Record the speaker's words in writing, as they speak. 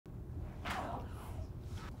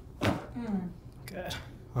Good.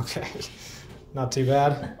 Okay. Not too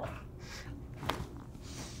bad.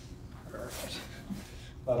 Perfect. Is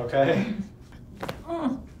that okay?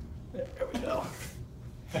 There we go.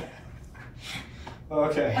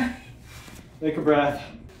 Okay. Take a breath.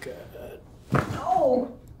 Good.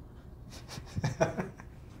 No.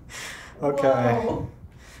 Okay. Whoa.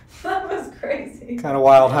 That was crazy. Kind of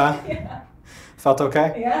wild, huh? Yeah. Felt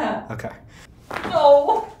okay? Yeah. Okay.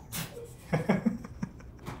 No. I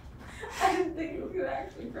didn't think you could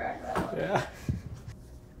actually crack that one. Yeah.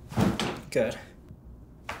 Good.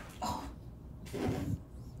 Oh.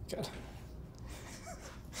 Good.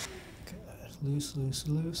 Good. Loose, loose,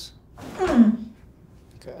 loose.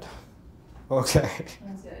 Good. Okay.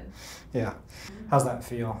 That's good. Yeah. How's that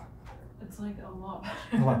feel? It's like a lot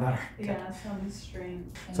better. A lot better. Yeah, it's not as strange.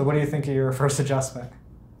 So what do you think of your first adjustment?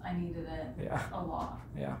 I needed it. Yeah. A lot.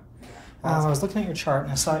 Yeah. Yeah. I was looking at your chart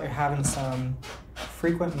and I saw that you're having some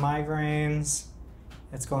frequent migraines.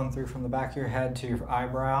 It's going through from the back of your head to your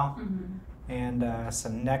eyebrow, and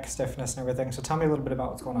some neck stiffness and everything. So tell me a little bit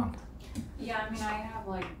about what's going on. Yeah, I mean, I have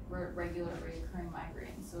like regular recurring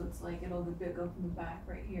migraines, so it's like it'll go from the back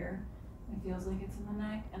right here. It feels like it's in the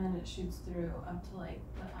neck, and then it shoots through up to like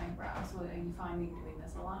the eyebrow. So you find me doing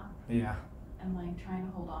this a lot. Yeah. And like trying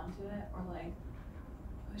to hold on to it, or like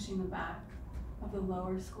pushing the back of the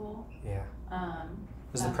lower skull. Yeah.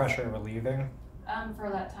 Is the pressure relieving? For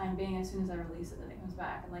that time being, as soon as I release it, then it comes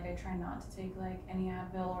back. And like I try not to take like any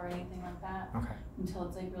Advil or anything like that until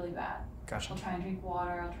it's like really bad. Gotcha. I'll try and drink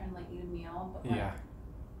water. I'll try and like eat a meal, but like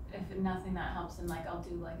if nothing that helps, then like I'll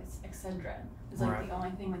do like Excedrin. It's like the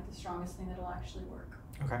only thing, like the strongest thing that'll actually work.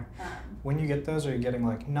 Okay. When you get those, are you getting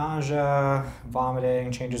like nausea,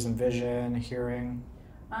 vomiting, changes in vision, hearing?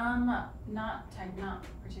 Not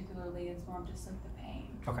particularly. It's more just like the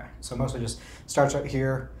pain. Okay, so mostly just starts right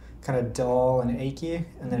here, kind of dull and achy,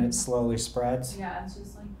 and then it slowly spreads. Yeah, it's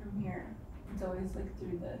just like from here. It's always like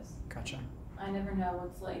through this. Gotcha. I never know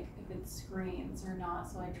what's like if it screens or not,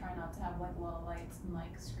 so I try not to have like a lot of lights and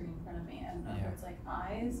like screen in front of me. I don't know if it's like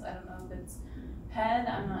eyes. I don't know if it's head.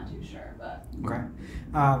 I'm not too sure, but. Okay.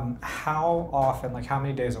 How often, like how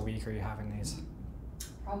many days a week are you having these?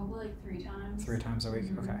 Probably like 3 times. 3 times a week?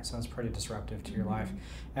 Okay, so it's pretty disruptive to your life.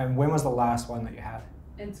 And when was the last one that you had?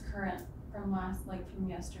 It's current from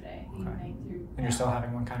yesterday evening through. And you're still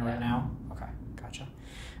having one kind of right now? Okay, gotcha.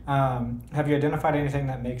 Have you identified anything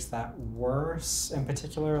that makes that worse in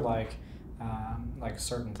particular, like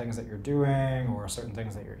certain things that you're doing or certain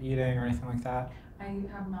things that you're eating or anything like that? I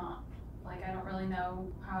have not. Like I don't really know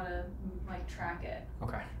how to like track it.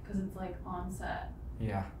 Okay. Because it's like onset.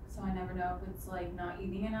 Yeah. So I never know if it's like not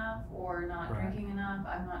eating enough or not drinking enough.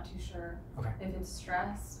 I'm not too sure if it's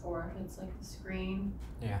stress or if it's like the screen.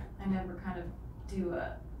 Yeah. I never kind of do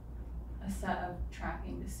a set of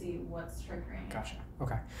tracking to see what's triggering it. Gotcha.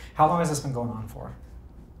 Okay. How long has this been going on for?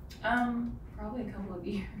 Probably a couple of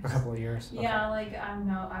years. A couple of years. Okay. Yeah, like I've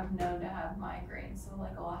known to have migraines, so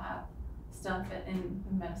like I'll have stuff in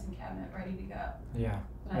the medicine cabinet ready to go. Yeah.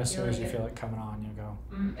 But as soon as you feel it coming on, you go.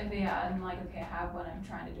 And like okay, I have one. I'm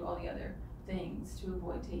trying to do all the other things to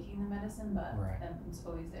avoid taking the medicine, but it's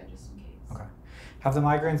always there just in case. Okay. Have the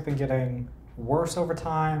migraines been getting worse over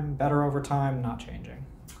time, better over time, not changing?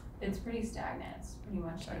 It's pretty stagnant. It's pretty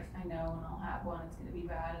much like I know when I'll have one, it's gonna be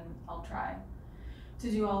bad, and I'll try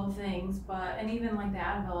to do all the things. And even like the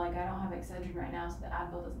Advil, like I don't have Excedrin right now, so the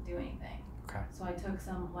Advil doesn't do anything. Okay. So I took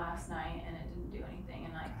some last night and it didn't do anything,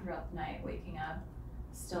 and like throughout the night, waking up,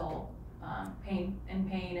 still pain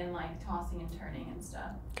and like tossing and turning and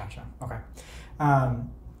stuff. Gotcha. Okay.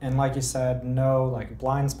 And like you said, no like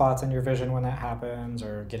blind spots in your vision when that happens,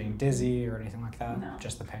 or getting dizzy or anything like that. No.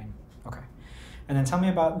 Just the pain. Okay. And then tell me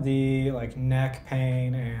about the like neck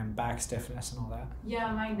pain and back stiffness and all that.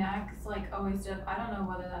 Yeah, my neck's like always stiff. I don't know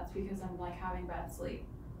whether that's because I'm like having bad sleep.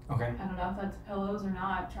 Okay. I don't know if that's pillows or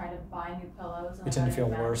not. I've tried to buy new pillows. You tend to feel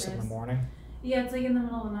worse in the morning? Yeah, it's like in the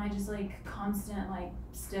middle of the night, just like constant like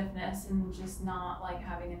stiffness and just not like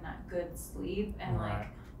having a good sleep and like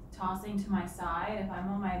tossing to my side. If I'm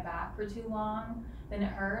on my back for too long, then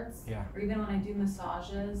it hurts. Yeah. Or even when I do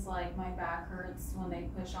massages, like my back hurts when they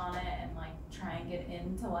push on it and like try and get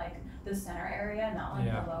into like the center area, not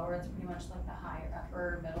like the lower. It's pretty much like the higher,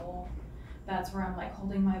 upper, middle. That's where I'm like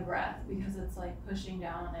holding my breath because it's like pushing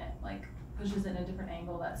down on it, like pushes it in a different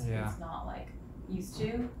angle that's it's not like used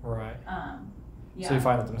to. Right. Yeah. So you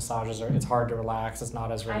find that the massages it's hard to relax. It's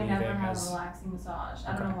not as relieving as. I never have a relaxing massage.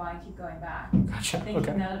 I don't know why I keep going back. Gotcha.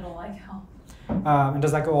 Thinking that it'll like help. And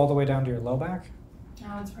does that go all the way down to your low back?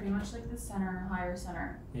 No, it's pretty much like the center, higher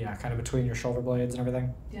center. Yeah, kind of between your shoulder blades and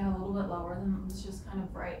everything? Yeah, a little bit lower than it's just kind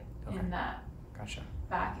of right in that Gotcha.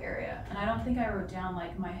 back area. And I don't think I wrote down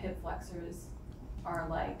like my hip flexors are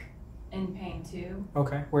like in pain too.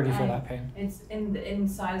 Okay. Where do you feel that pain? It's in the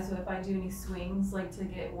inside, so if I do any swings like to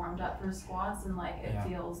get warmed up for squats, and like it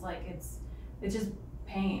feels like it's just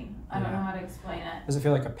pain. I don't know how to explain it. Does it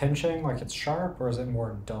feel like a pinching, like it's sharp, or is it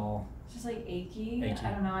more dull? It's just like achy.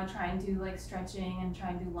 I don't know. I try and do like stretching and try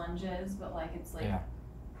and do lunges, but like it's like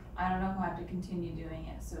I don't know if I have to continue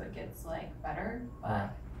doing it so it gets like better.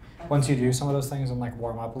 But once you do some of those things and like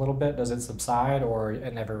warm up a little bit, does it subside, or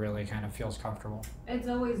it never really kind of feels comfortable? It's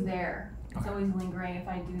always there. It's always lingering if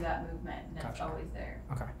I do that movement, and it's always there.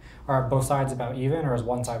 Okay. Are both sides about even, or is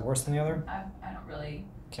one side worse than the other? I don't really.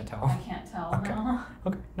 Can't tell. I can't tell. Okay. No.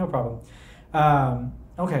 Okay, no problem.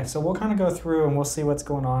 Okay, so we'll kind of go through and we'll see what's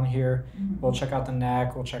going on here. We'll check out the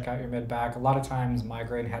neck, we'll check out your mid-back. A lot of times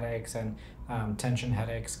migraine headaches and tension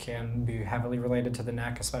headaches can be heavily related to the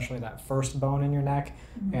neck, especially that first bone in your neck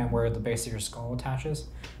and where the base of your skull attaches.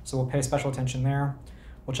 So we'll pay special attention there.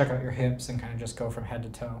 We'll check out your hips and kind of just go from head to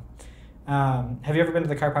toe. Have you ever been to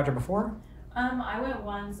the chiropractor before? I went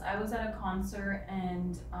once. I was at a concert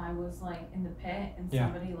and I was like in the pit, and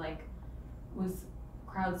somebody like was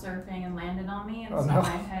crowd surfing and landed on me, and my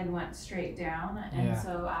head went straight down, and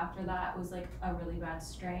so after that was like a really bad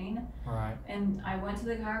strain. Right. And I went to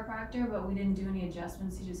the chiropractor, but we didn't do any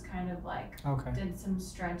adjustments. He just kind of like did some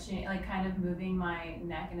stretching, like kind of moving my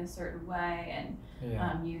neck in a certain way,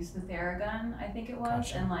 and used the Theragun, I think it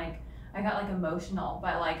was, and like I got like emotional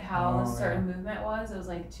by like how a certain movement was. It was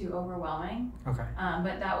like too overwhelming. Okay.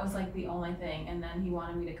 But that was like the only thing. And then he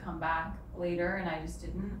wanted me to come back later, and I just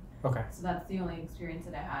didn't. Okay. So that's the only experience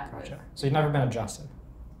that I had. Gotcha. So you've never been adjusted?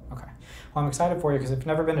 Okay. Well, I'm excited for you because if you've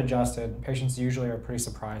never been adjusted, patients usually are pretty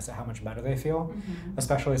surprised at how much better they feel.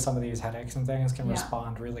 Especially some of these headaches and things can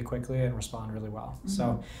respond really quickly and respond really well.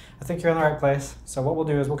 So I think you're in the right place. So what we'll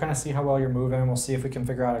do is we'll kind of see how well you're moving. We'll see if we can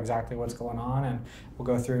figure out exactly what's going on, and we'll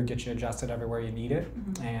go through, get you adjusted everywhere you need it,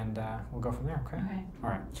 and we'll go from there, okay? All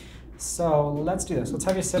right. So let's do this. Let's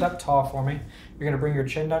have you sit up tall for me. You're going to bring your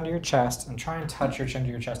chin down to your chest and try and touch your chin to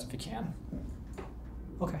your chest if you can.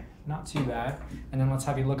 Okay, not too bad. And then let's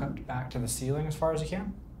have you look up back to the ceiling as far as you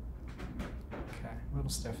can. Okay, a little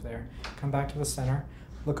stiff there. Come back to the center.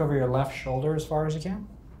 Look over your left shoulder as far as you can.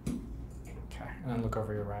 Okay, and then look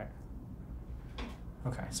over your right.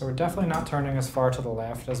 Okay, so we're definitely not turning as far to the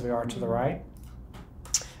left as we are to the right.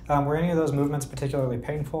 Were any of those movements particularly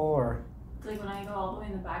painful, or? It's like when I go all the way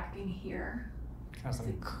in the back, I can hear. Kind of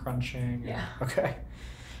some crunching. Yeah. Okay.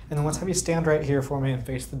 And then let's have you stand right here for me and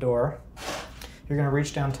face the door. You're going to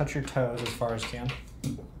reach down, touch your toes as far as you can.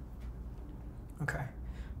 Okay.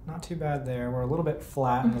 Not too bad there. We're a little bit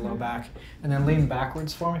flat in the low back. And then lean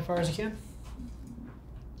backwards for me as far as you can.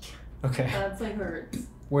 Okay. That's like hurts.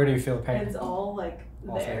 Where do you feel the pain? It's all like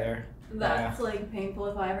all there. That's like painful.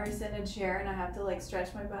 If I ever sit in a chair and I have to like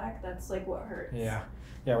stretch my back, that's like what hurts. Yeah.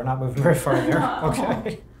 Yeah, we're not moving very far there.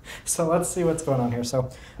 Okay. So let's see what's going on here. So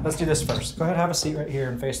let's do this first. Go ahead, have a seat right here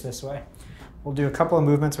and face this way. We'll do a couple of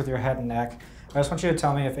movements with your head and neck. I just want you to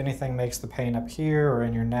tell me if anything makes the pain up here or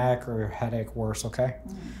in your neck or your headache worse, okay?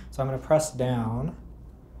 So I'm going to press down.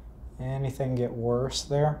 Anything get worse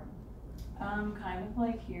there? Kind of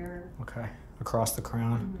like here. Okay, across the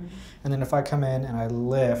crown. And then if I come in and I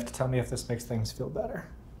lift, tell me if this makes things feel better.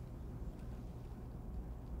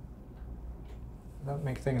 Does that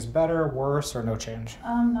make things better, worse, or no change?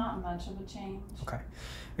 Not much of a change. Okay.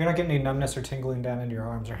 You're not getting any numbness or tingling down into your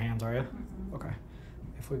arms or hands, are you? Okay.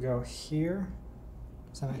 If we go here,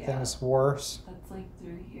 does that make things worse? That's like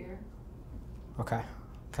through here. Okay.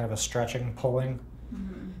 Kind of a stretching, pulling.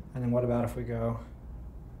 And then what about if we go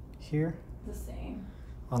here? The same.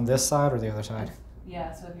 On this side or the other side?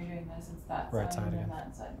 Yeah, so if you're doing this, it's that right side, side and again. then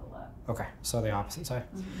that side the left. Okay, so the opposite side.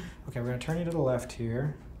 Okay, we're going to turn you to the left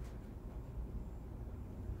here.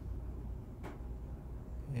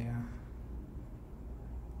 Yeah.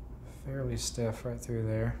 Fairly stiff right through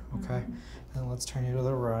there. Okay. And let's turn you to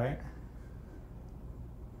the right.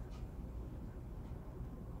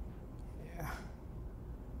 Yeah.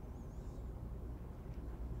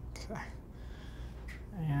 Okay.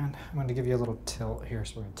 And I'm going to give you a little tilt here,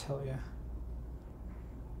 so we're going to tilt you.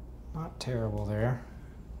 Not terrible there.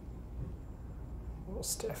 A little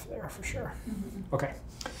stiff there for sure. Okay.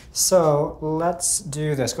 So let's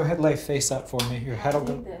do this. Go ahead and lay face up for me. Your head will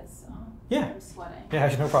go. This. Yeah. I'm sweating.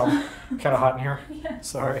 Yeah, no problem. Kind of hot in here. Yeah.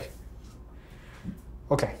 Sorry.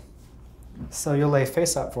 Okay. So you'll lay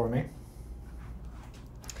face up for me.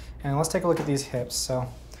 And let's take a look at these hips. So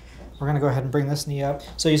we're going to go ahead and bring this knee up.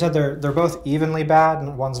 So you said they're both evenly bad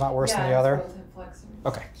and one's not worse than the other? Both hip flexors.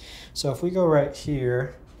 Okay. So if we go right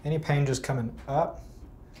here, any pain just coming up?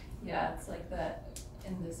 Yeah, it's like that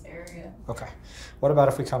in this area. Okay. What about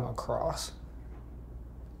if we come across?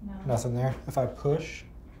 No. Nothing there. If I push?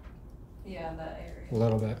 Yeah, that area. A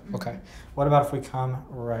little bit. Mm-hmm. Okay. What about if we come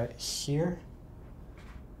right here?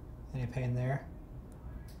 Any pain there?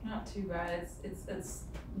 Not too bad. It's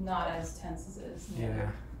not as tense as it is in the Yeah.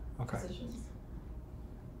 other Okay. positions.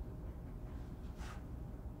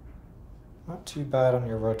 Not too bad on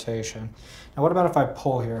your rotation. Now what about if I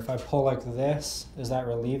pull here? If I pull like this, is that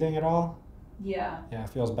relieving at all? Yeah. Yeah, it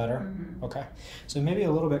feels better? Mm-hmm. Okay. So maybe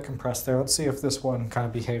a little bit compressed there. Let's see if this one kind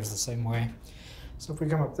of behaves the same way. So if we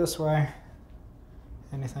come up this way,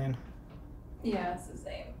 anything? Yeah, it's the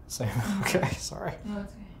same. Same. Okay, sorry. No,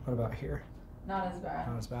 it's okay. What about here? Not as bad.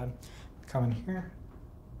 Not as bad. Come in here.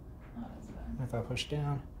 Not as bad. And if I push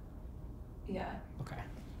down. Yeah. Okay.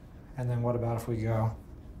 And then what about if we go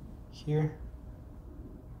here?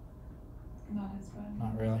 Not as bad.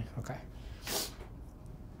 Not really. Okay.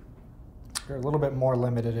 You're a little bit more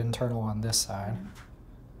limited internal on this side.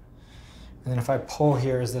 And then if I pull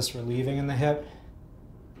here, is this relieving in the hip?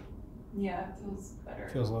 Yeah, it feels better.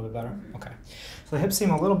 Feels a little bit better? Mm-hmm. Okay. So the hips seem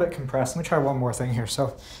a little bit compressed. Let me try one more thing here.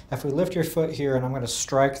 So if we lift your foot here and I'm going to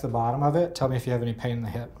strike the bottom of it, tell me if you have any pain in the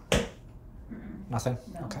hip. Mm-mm. Nothing?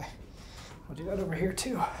 No. Okay. We'll do that over here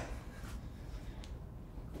too.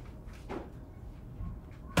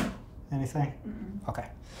 Anything? Mm-mm. Okay.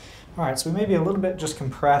 All right, so we may be a little bit just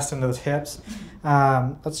compressed in those hips.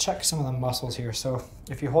 Let's check some of the muscles here. So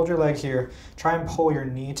if you hold your leg here, try and pull your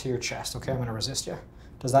knee to your chest. Okay, I'm going to resist you.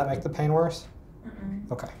 Does that make the pain worse?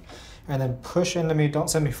 Mm-mm. Okay. And then push into me. Don't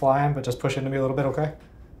send me flying, but just push into me a little bit, okay?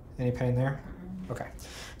 Any pain there? Mm-mm. Okay.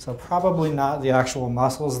 So probably not the actual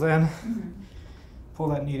muscles then. Mm-hmm. Pull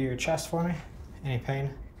that knee to your chest for me. Any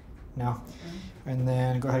pain? No. Mm-hmm. And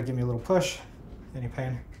then go ahead and give me a little push. Any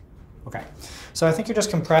pain? Okay. So I think you're just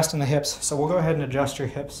compressed in the hips. So we'll go ahead and adjust your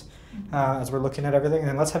hips as we're looking at everything. And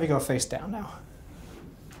then let's have you go face down now.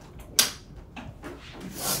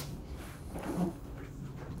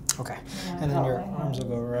 Okay. And then your arms will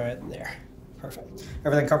go right there. Perfect.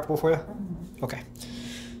 Everything comfortable for you? Mm-hmm. Okay.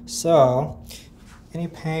 So, any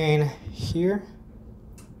pain here?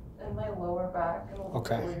 And my lower back and a little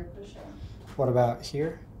Okay. bit where you're pushing. What about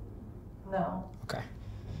here? No. Okay.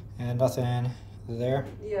 And nothing there?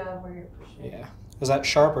 Yeah, where you're pushing. Yeah. Is that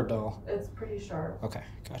sharp or dull? It's pretty sharp. Okay,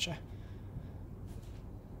 gotcha.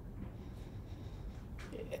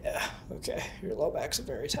 Yeah, okay. Your low back's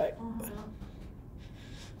very tight. Mm-hmm.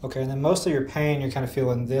 Okay, and then most of your pain you're kind of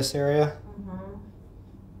feeling this area? Mm-hmm.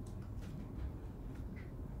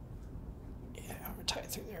 Yeah, we're tight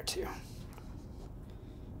through there too.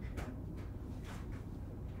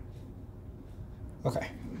 Okay,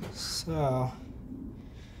 so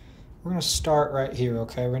we're going to start right here,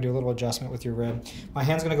 okay? We're going to do a little adjustment with your rib. My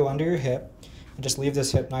hand's going to go under your hip, and just leave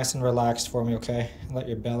this hip nice and relaxed for me, okay? And let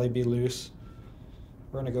your belly be loose.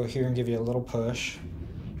 We're going to go here and give you a little push.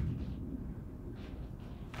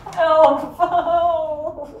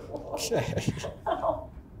 Oh, Okay. oh,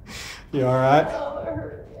 You all right? oh, it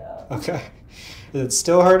hurt, yeah. Okay. Is it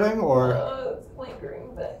still hurting or? It's lingering,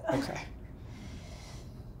 but Okay.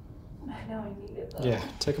 I know I need it though. Yeah,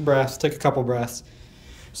 take a breath, take a couple breaths.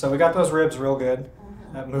 So we got those ribs real good.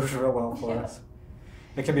 Mhm. That moved real well for Yeah. us.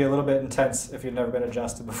 It can be a little bit intense if you've never been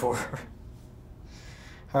adjusted before.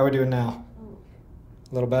 How are we doing now?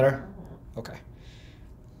 A little better? Mhm. Okay.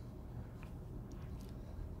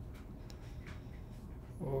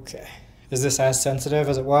 Okay. Is this as sensitive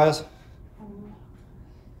as it was?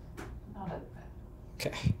 Not as bad.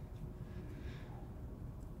 Okay.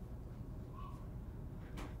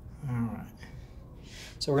 All right.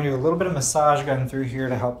 So we're going to do a little bit of massage gun through here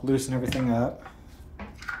to help loosen everything up.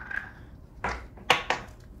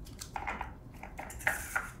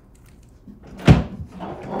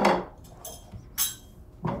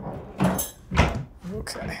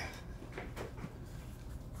 Okay.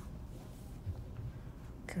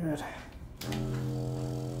 Good.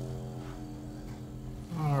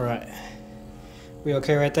 All right. We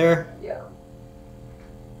okay right there? Yeah.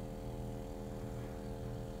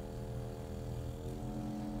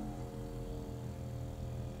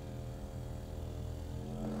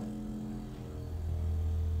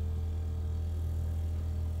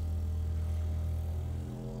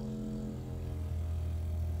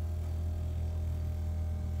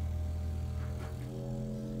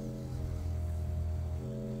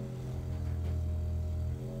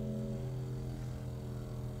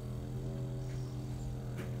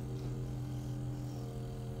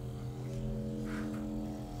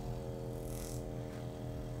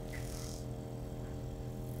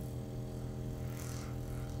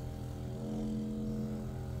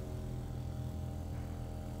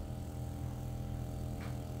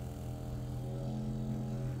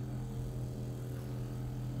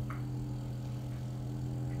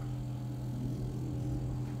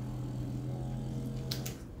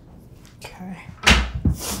 Okay.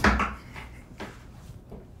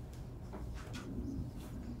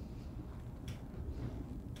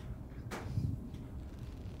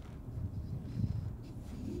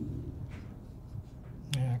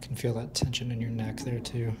 Yeah, I can feel that tension in your neck there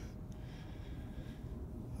too.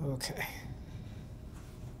 Okay.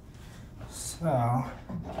 So,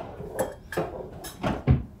 okay,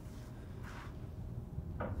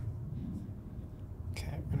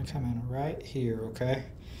 we're gonna come in right here, okay?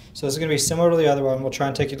 So this is gonna be similar to the other one. We'll try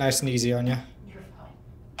and take it nice and easy on you. You're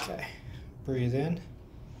fine. Okay, breathe in,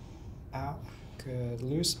 out, good,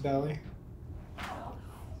 loose belly.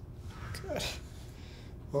 Good,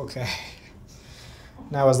 okay.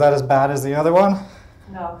 Now, was that as bad as the other one?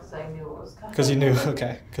 No, because I knew it was coming. Because you knew,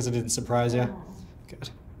 okay, because it didn't surprise you? Good.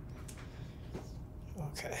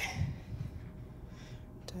 Okay.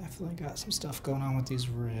 Definitely got some stuff going on with these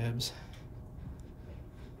ribs.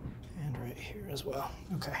 And right here as well.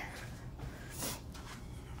 Okay.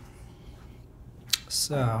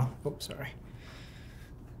 So, oops, sorry.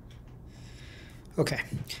 Okay,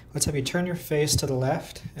 let's have you turn your face to the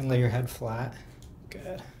left and lay your head flat.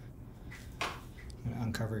 Good. I'm gonna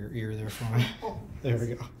uncover your ear there for me. There we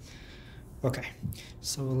go. Okay,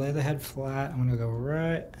 so we'll lay the head flat. I'm gonna go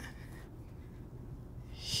right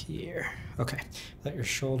here. Okay, let your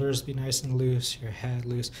shoulders be nice and loose, your head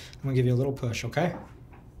loose. I'm gonna give you a little push, okay?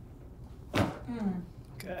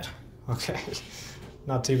 Good. Okay,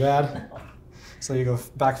 not too bad. So you go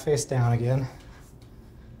back face down again.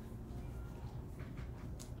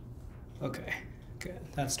 Okay, good.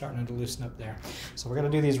 That's starting to loosen up there. So we're gonna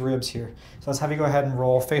do these ribs here. So let's have you go ahead and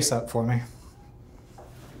roll face up for me.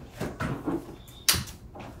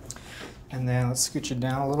 And then let's scoot you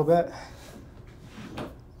down a little bit.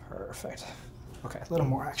 Perfect. Okay, a little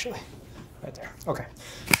more actually. Right there. Okay,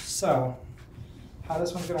 so how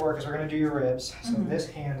this one's gonna work is we're gonna do your ribs. So this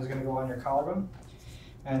hand is gonna go on your collarbone.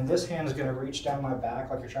 And this hand is gonna reach down my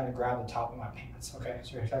back like you're trying to grab the top of my pants. Okay,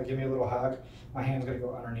 so you're trying to give me a little hug. My hand's gonna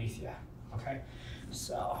go underneath you. Okay,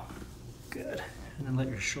 so good. And then let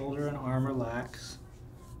your shoulder and arm relax.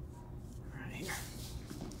 Right here.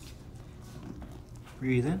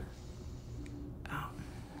 Breathe in. Out.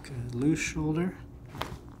 Good. Loose shoulder.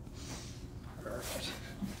 Perfect. Is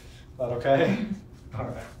that okay? All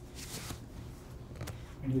right.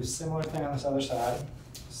 We do a similar thing on this other side.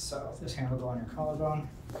 So this hand will go on your collarbone.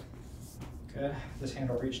 Good. This hand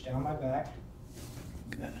will reach down my back.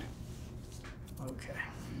 Good. Okay.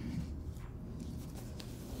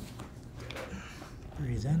 Good.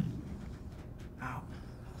 Breathe in. Out.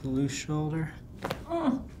 Loose shoulder.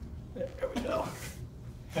 There we go.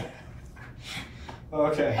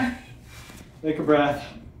 Okay. Take a breath.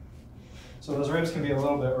 So those ribs can be a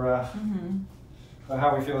little bit rough. But how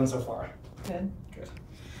are we feeling so far? Good. Good.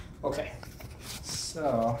 Okay.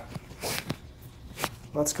 So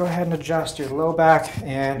let's go ahead and adjust your low back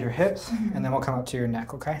and your hips, and then we'll come up to your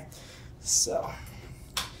neck, okay? So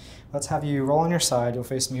let's have you roll on your side. You'll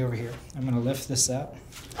face me over here. I'm going to lift this up.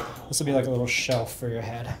 This will be like a little shelf for your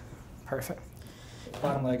head. Perfect.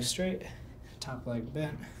 Bottom leg straight, top leg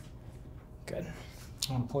bent. Good.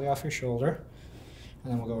 I'm going to pull you off your shoulder,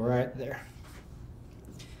 and then we'll go right there.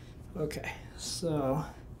 Okay, so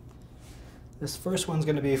this first one's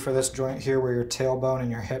going to be for this joint here where your tailbone and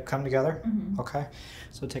your hip come together. Okay,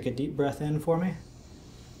 so take a deep breath in for me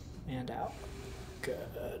and out.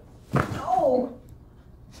 Good. Oh!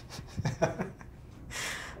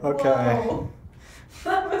 Okay. Whoa.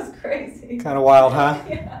 That was crazy. Kind of wild, huh?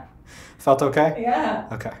 Yeah. Felt okay? Yeah.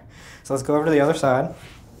 Okay, so let's go over to the other side.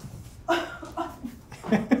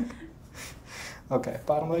 Okay,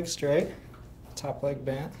 bottom leg straight, top leg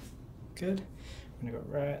bent. Good. I'm gonna go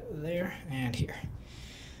right there and here.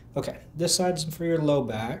 Okay, this side's for your low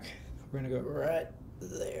back. We're gonna go right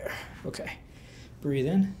there. Okay, breathe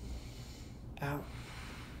in, out.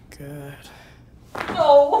 Good.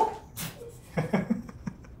 No! I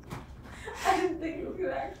didn't think you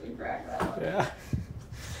could actually crack that one. Yeah.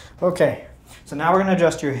 Okay, so now we're gonna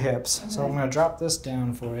adjust your hips. So I'm gonna drop this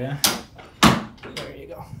down for you. There you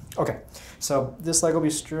go. Okay, so this leg will be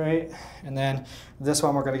straight, and then this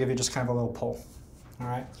one we're gonna give you just kind of a little pull. All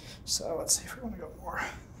right, so let's see if we want to go more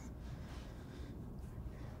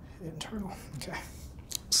internal. Okay,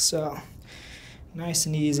 so nice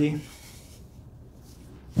and easy.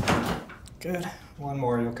 Good. One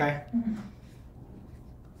more, you okay?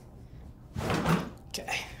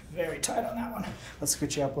 Okay, very tight on that one. Let's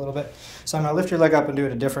scoot you up a little bit. So I'm gonna lift your leg up and do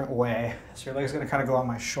it a different way. So your leg's gonna kind of go on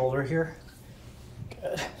my shoulder here.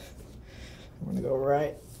 Good. I'm gonna go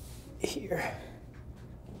right here.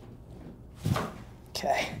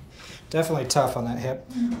 Okay, definitely tough on that hip.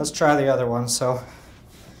 Let's try the other one. So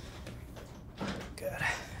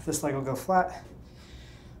This leg will go flat.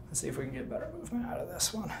 Let's see if we can get better movement out of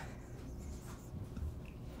this one.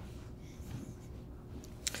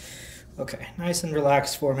 Okay, nice and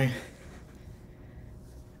relaxed for me.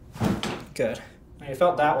 Good. Now you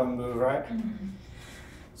felt that one move, right? Mm-hmm.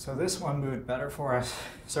 So this one moved better for us.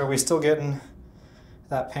 So are we still getting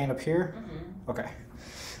that pain up here? Mm-hmm. Okay.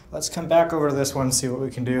 Let's come back over to this one and see what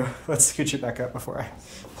we can do. Let's scoot you back up before I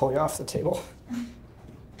pull you off the table.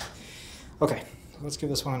 Okay, let's give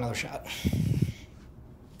this one another shot.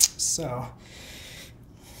 So,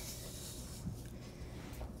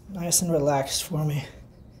 nice and relaxed for me.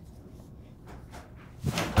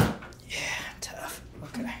 Yeah, tough.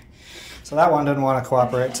 Okay. So that one didn't want to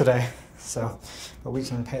cooperate today. So, but we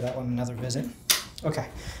can pay that one another visit. Okay,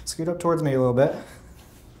 scoot up towards me a little bit.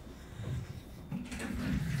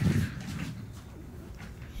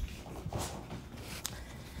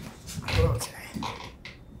 Okay.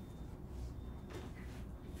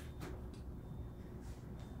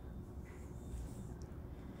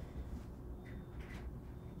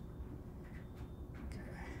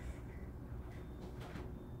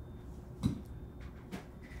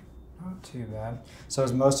 Not too bad. So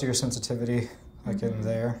is most of your sensitivity like in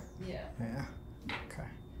there? Yeah. Yeah. Okay.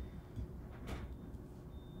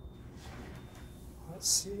 Let's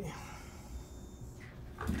see.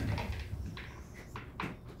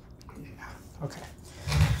 Yeah. Okay.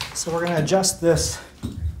 So we're going to adjust this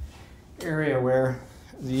area where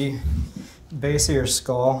the base of your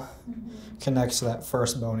skull connects to that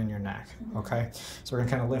first bone in your neck. Okay. So we're going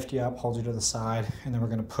to kind of lift you up, hold you to the side, and then we're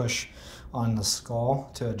going to push on the skull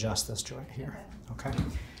to adjust this joint here. Okay.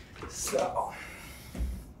 So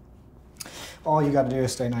all you got to do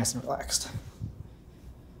is stay nice and relaxed.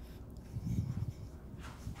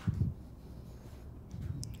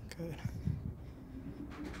 Good.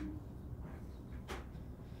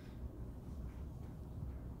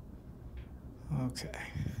 Okay.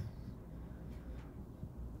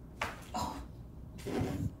 Oh.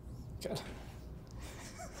 Good.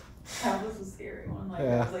 That was a scary one. Like,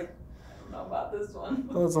 Yeah. I was like, I don't know about this one.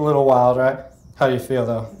 Well, it's a little wild, right? How do you feel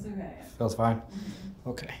though? It's okay. Feels fine? Mm-hmm.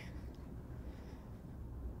 Okay.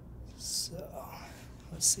 So,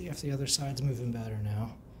 let's see if the other side's moving better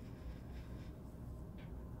now.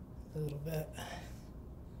 A little bit.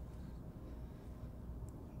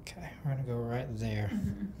 Okay, we're gonna go right there.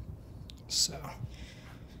 Mm-hmm. So.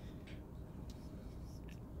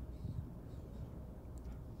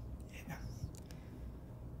 Yeah.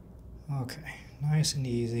 Okay, nice and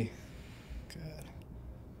easy. Good.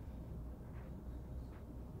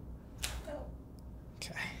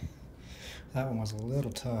 Okay. That one was a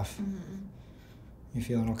little tough. Mm-hmm. You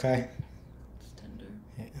feeling okay? It's tender.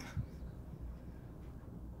 Yeah.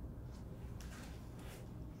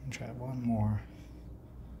 And try one more.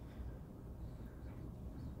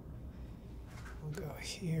 We'll go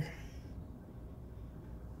here.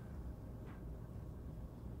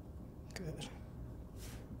 Good.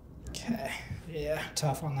 Okay. Yeah,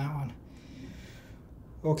 tough on that one.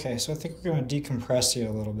 Okay, so I think we're going to decompress you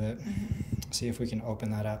a little bit. See if we can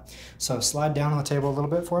open that up. So slide down on the table a little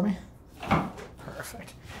bit for me.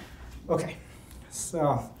 Perfect. Okay,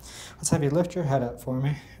 so let's have you lift your head up for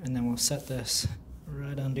me, and then we'll set this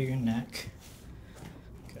right under your neck.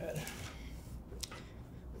 Good.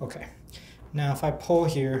 Okay, now if I pull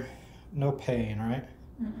here, no pain, right?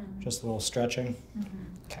 Just a little stretching.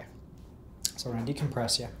 Okay, so we're going to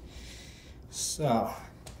decompress you. So,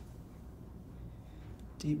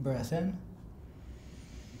 deep breath in,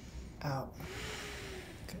 out.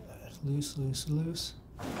 Good. Loose, loose, loose.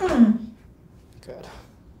 Good.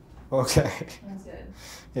 Okay. That's good.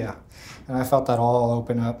 Yeah. And I felt that all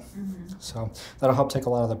open up. So that'll help take a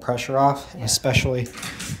lot of the pressure off, and especially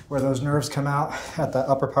where those nerves come out at the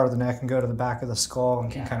upper part of the neck and go to the back of the skull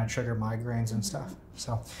and can kind of trigger migraines and stuff.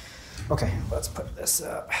 So, okay, let's put this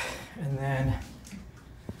up. And then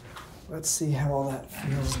let's see how all that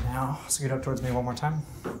feels now. Scoot up towards me one more time.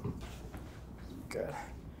 Good.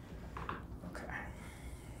 Okay.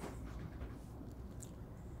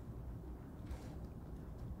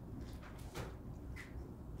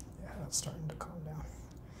 Yeah, that's starting to calm down.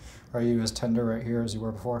 Are you as tender right here as you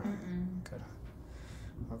were before? Good.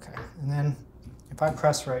 Okay. And then if I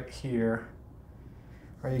press right here,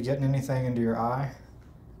 are you getting anything into your eye?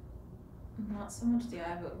 Not so much the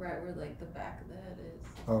eye, but right where like the back of the head is.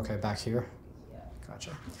 Okay, back here? Yeah.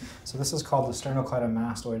 Gotcha. So this is called the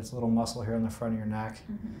sternocleidomastoid. It's a little muscle here in the front of your neck.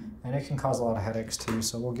 And it can cause a lot of headaches too,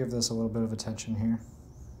 so we'll give this a little bit of attention here.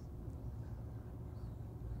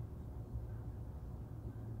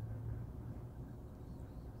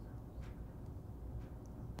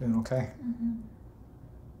 Doing okay?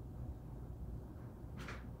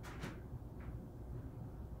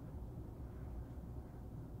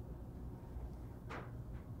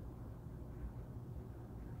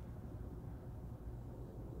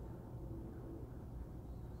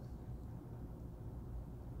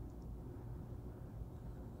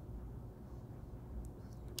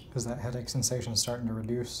 Is that headache sensation starting to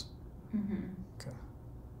reduce? Mm-hmm. Okay.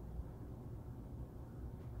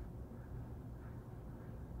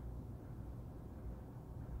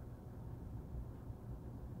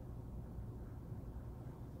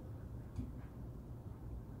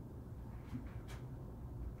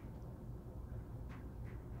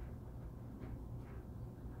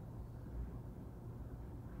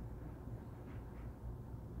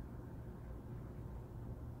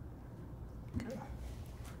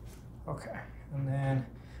 Okay, and then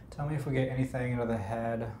tell me if we get anything into the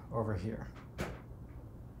head over here.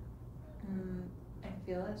 I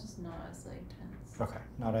feel it's just not as like tense. Okay,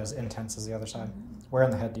 not as intense as the other side. Mm-hmm. Where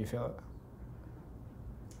in the head do you feel it?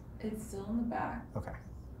 It's still in the back. Okay.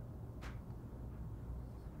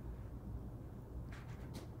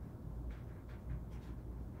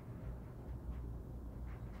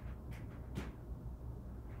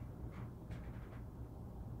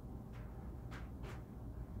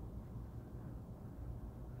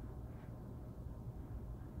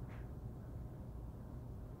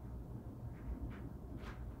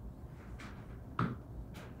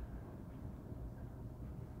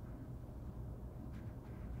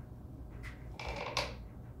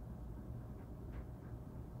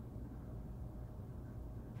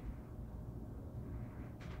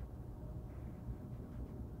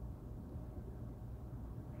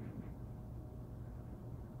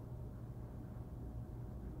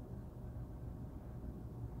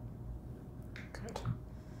 Good.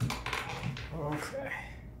 Okay.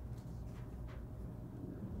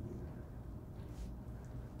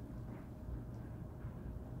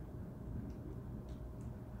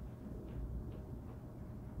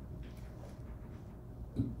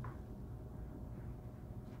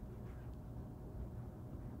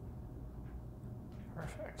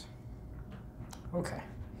 Perfect. Okay.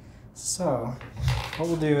 So what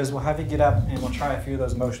we'll do is we'll have you get up and we'll try a few of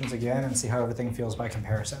those motions again and see how everything feels by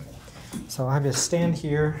comparison. So I'll have you stand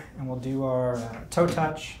here and we'll do our toe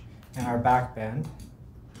touch and our back bend.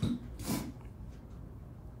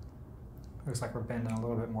 Looks like we're bending a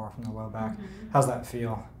little bit more from the low back. Mm-hmm. How's that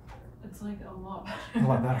feel? It's like a lot better. A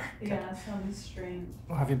lot better. Okay. Yeah, it's not as strained.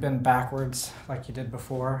 Well, have you been backwards like you did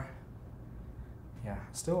before? Yeah,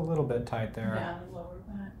 still a little bit tight there. Yeah, the lower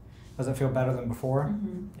back. Does it feel better than before?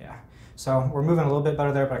 Mm-hmm. Yeah. So we're moving a little bit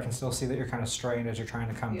better there, but I can still see that you're kind of strained as you're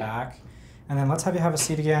trying to come back. And then let's have you have a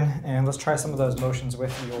seat again, and let's try some of those motions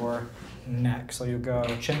with your neck. So you go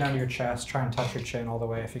chin down to your chest, try and touch your chin all the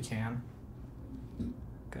way if you can.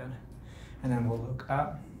 Good. And then we'll look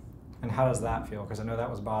up. And how does that feel? Because I know that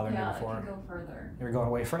was bothering you before. Yeah, I can go further. You're going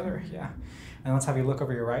way further? Yeah. And let's have you look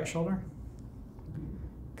over your right shoulder.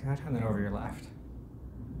 Good. And then over your left.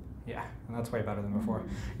 Yeah, and that's way better than before. Mm-hmm.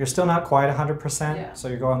 You're still not quite 100%, Yeah. so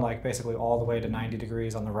you're going like basically all the way to 90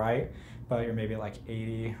 degrees on the right, but you're maybe like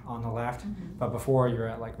 80 on the left. Mm-hmm. But before you're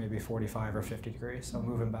at like maybe 45 or 50 degrees, so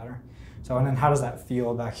moving better. So, and then how does that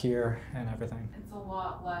feel back here and everything? It's a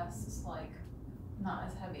lot less, like, not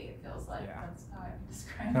as heavy, it feels like. Yeah. That's how I would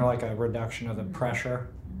describe Kind it. of like a reduction of the Mhm. pressure.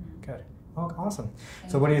 Mhm. Good. Oh, awesome.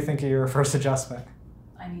 And So what do you think of your first adjustment?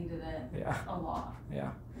 I needed it Yeah. a lot.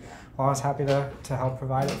 Yeah. Yeah. Well, I was happy to help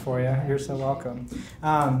provide it for you. You're so welcome.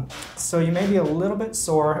 So you may be a little bit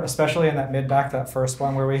sore, especially in that mid-back, that first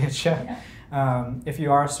one where we hit you. Yeah. If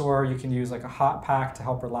you are sore, you can use like a hot pack to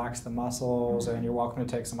help relax the muscles, and you're welcome to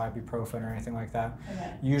take some ibuprofen or anything like that.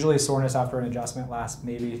 Okay. Usually soreness after an adjustment lasts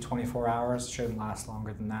maybe 24 hours, shouldn't last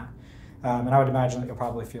longer than that. And I would imagine that you'll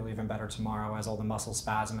probably feel even better tomorrow as all the muscle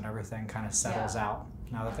spasm and everything kind of settles out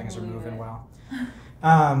now that things are Believe moving it. well.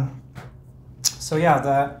 So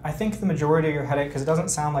yeah, I think the majority of your headache, because it doesn't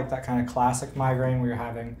sound like that kind of classic migraine where you're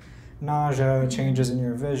having nausea, changes in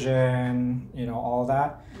your vision, you know, all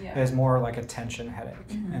that, Yeah. is more like a tension headache.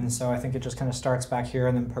 Mhm. And so I think it just kind of starts back here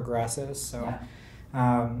and then progresses. So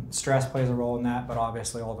Yeah. stress plays a role in that, but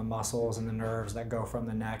obviously all the muscles and the nerves that go from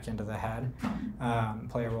the neck into the head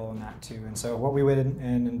play a role in that too. And so what we went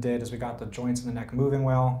in and did is we got the joints in the neck moving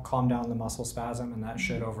well, calm down the muscle spasm, and that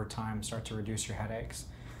should over time start to reduce your headaches.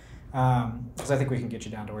 Because I think we can get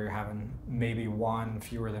you down to where you're having maybe one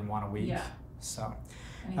fewer than one a week. Yeah. So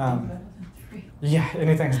Anything better than 3. yeah,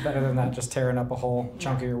 anything's better than that, just tearing up a whole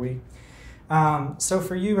chunk of your week. So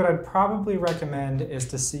for you, what I'd probably recommend is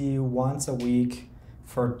to see you once a week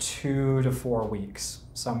for 2 to 4 weeks,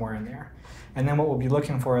 somewhere in there. And then what we'll be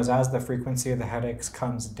looking for is as the frequency of the headaches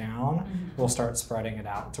comes down, we'll start spreading it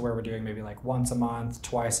out to where we're doing maybe like once a month,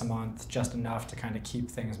 twice a month, just enough to kind of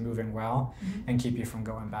keep things moving well and keep you from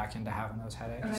going back into having those headaches. Okay.